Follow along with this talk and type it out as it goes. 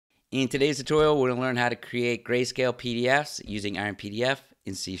In today's tutorial, we're going to learn how to create Grayscale PDFs using IronPDF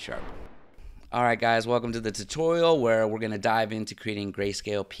in C#. Alright guys, welcome to the tutorial where we're going to dive into creating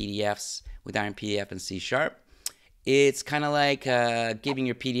Grayscale PDFs with IronPDF and C#. It's kind of like giving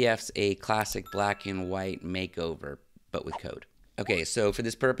your PDFs a classic black and white makeover, but with code. Okay, so for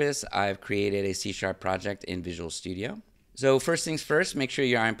this purpose, I've created a C# project in Visual Studio. So first things first, make sure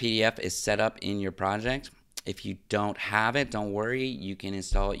your IronPDF is set up in your project. If you don't have it, don't worry, you can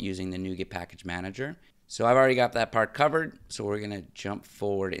install it using the NuGet package manager. So I've already got that part covered, so we're going to jump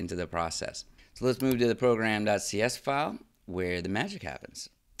forward into the process. So let's move to the program.cs file where the magic happens.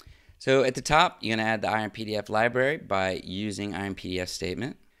 So at the top, you're going to add the IronPDF library by using IronPDF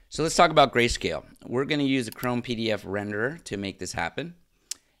statement. So let's talk about Grayscale. We're going to use a Chrome PDF renderer to make this happen.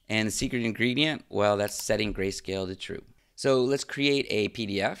 And the secret ingredient, well, that's setting Grayscale to true. So let's create a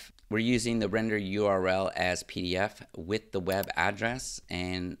PDF. We're using the render URL as PDF with the web address,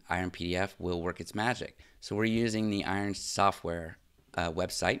 and IronPDF will work its magic. So we're using the Iron Software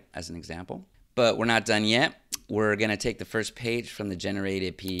website as an example. But we're not done yet. We're going to take the first page from the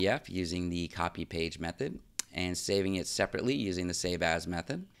generated PDF using the copy page method and saving it separately using the save as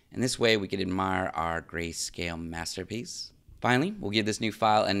method. And this way we can admire our Grayscale masterpiece. Finally, we'll give this new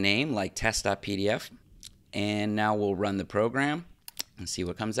file a name like test.pdf. And now we'll run the program and see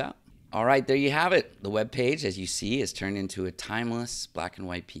what comes out. All right, there you have it. The web page, as you see, is turned into a timeless black and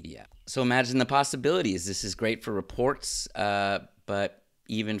white PDF. So imagine the possibilities. This is great for reports, but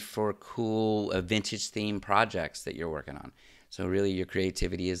even for cool vintage theme projects that you're working on. So really, your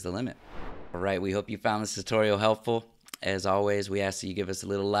creativity is the limit. All right, we hope you found this tutorial helpful. As always, we ask that you give us a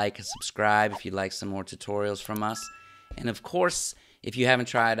little like and subscribe if you'd like some more tutorials from us. And of course, if you haven't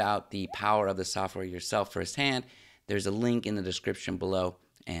tried out the power of the software yourself firsthand, there's a link in the description below,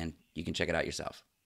 and you can check it out yourself.